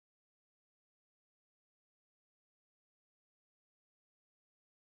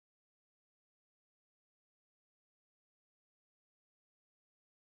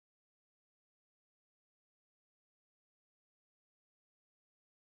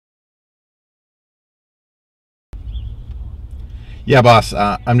Yeah, boss.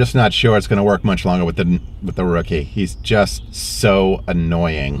 I'm just not sure it's going to work much longer with the rookie. He's just so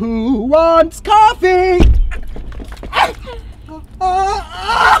annoying. Who wants coffee?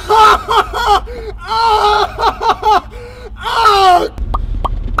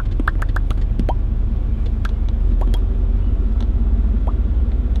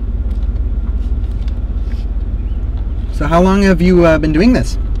 So how long have you been doing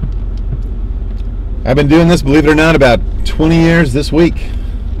this? I've been doing this, believe it or not, about 20 years this week.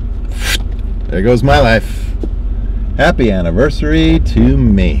 There goes my life. Happy anniversary to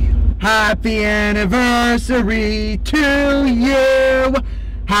me. Happy anniversary to you.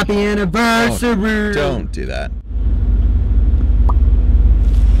 Happy anniversary. Oh, don't do that.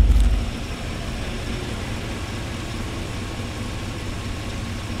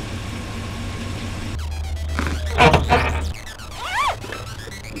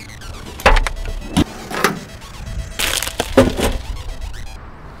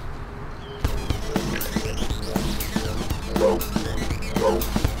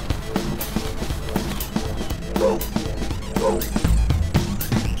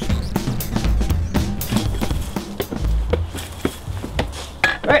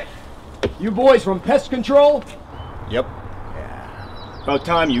 Hey, you boys from Pest Control? Yep. Yeah. About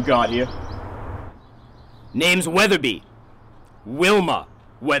time you got here. Name's Weatherby. Wilma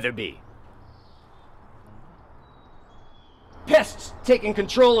Weatherby. Pests taking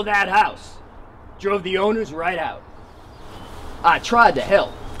control of that house. Drove the owners right out. I tried to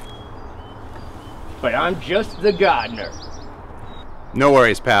help, but I'm just the gardener. No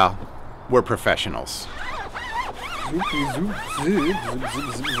worries, pal. We're professionals.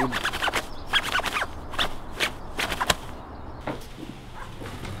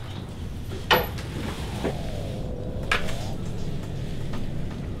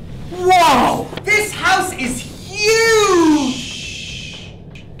 Whoa! This house is huge! Shh.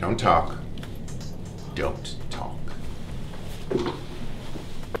 Don't talk. Don't talk.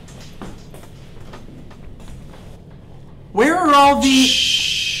 Where are all the...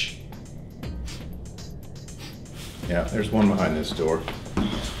 Shh. Yeah, there's one behind this door.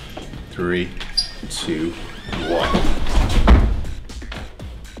 3, 2, 1.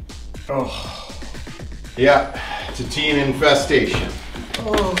 Oh. Yeah, it's a teen infestation.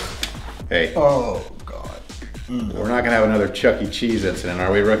 Oh. Hey. Oh, God. We're not gonna have another Chuck E. Cheese incident,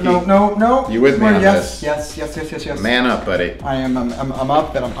 are we, rookie? No. You with me on yes, this? Yes. Man up, buddy. I am. I'm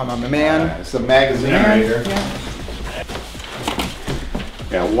up, and I'm a man. It's a magazine reader. Yeah.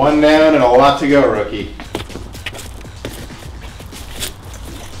 Got one down and a lot to go, rookie.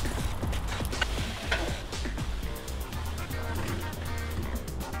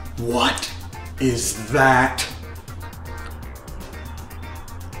 What is that?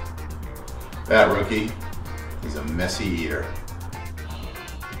 That rookie is a messy eater.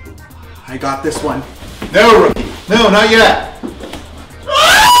 I got this one. No, rookie. No, not yet.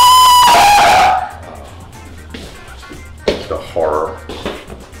 The horror.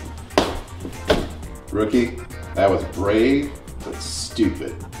 Rookie, that was brave, but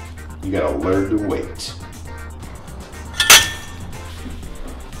stupid. You gotta learn to wait.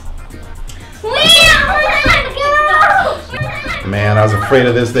 Man, I was afraid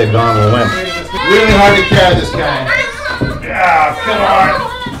of this. They've gone limp. Really hard to carry this guy. Yeah, come on.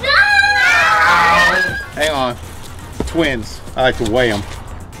 Hang on. Twins. I like to weigh them.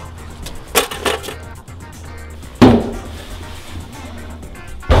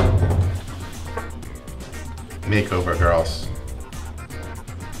 Makeover girls.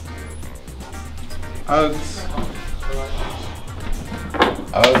 Uggs.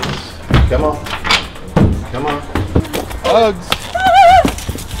 Uggs. Come on. Come on. Uggs.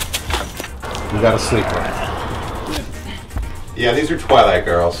 You got a sleeper. Yeah, these are Twilight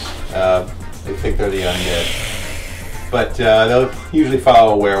girls. They think they're the undead. But they'll usually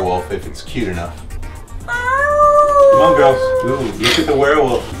follow a werewolf if it's cute enough. Come on, girls. Ooh, look at the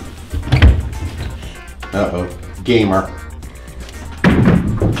werewolf. Uh-oh. Gamer.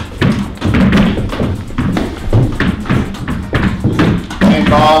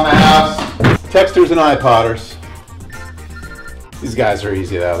 Paintball in the house. Texters and iPodders. These guys are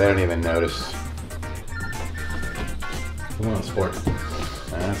easy though, they don't even notice. Come on, sport.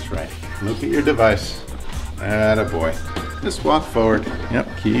 That's right. Look at your device. Attaboy. Just walk forward. Yep,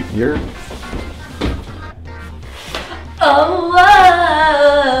 keep your... Oh,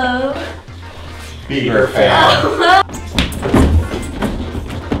 whoa. Bieber fan.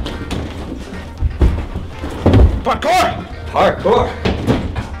 Parkour! Parkour.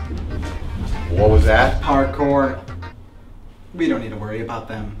 What was that? Parkour. We don't need to worry about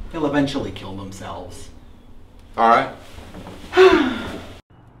them. They'll eventually kill themselves. All right.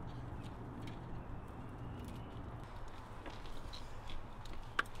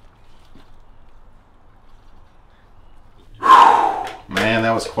 Man,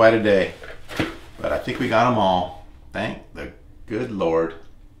 that was quite a day. But I think we got them all. Thank the good Lord.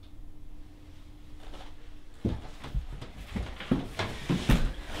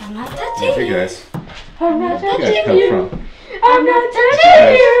 I'm not touching Hey you. guys. I'm not Where did you guys touching come you. from? I'm not touching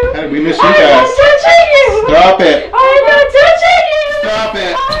Guys, you. how did we miss you I'm guys? not touching you. Stop it! I'm not touching you. Stop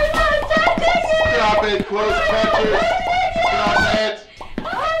it! I'm not touching you. Stop it! Close catchers! Stop it!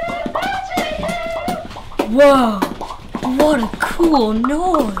 I'm not touching you. Whoa, what a cool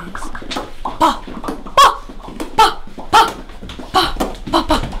noise. Bah, bah, bah, bah, bah, bah,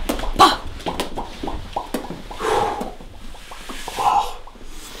 bah, bah.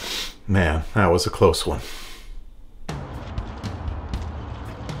 Man, that was a close one.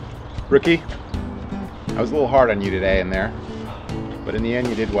 Rookie, I was a little hard on you today in there, but in the end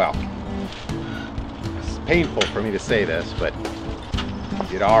you did well. It's painful for me to say this, but you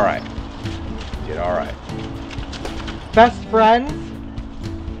did all right. You did all right. Best friends?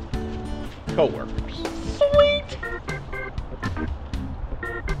 Co-workers. Sweet!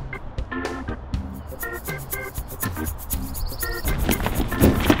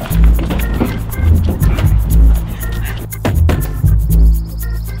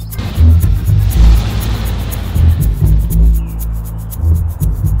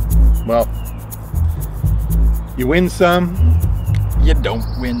 Well, you win some, You don't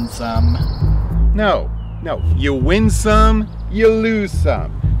win some. no, you win some, you lose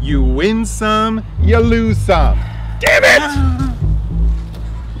some. You win some, you lose some. Damn it!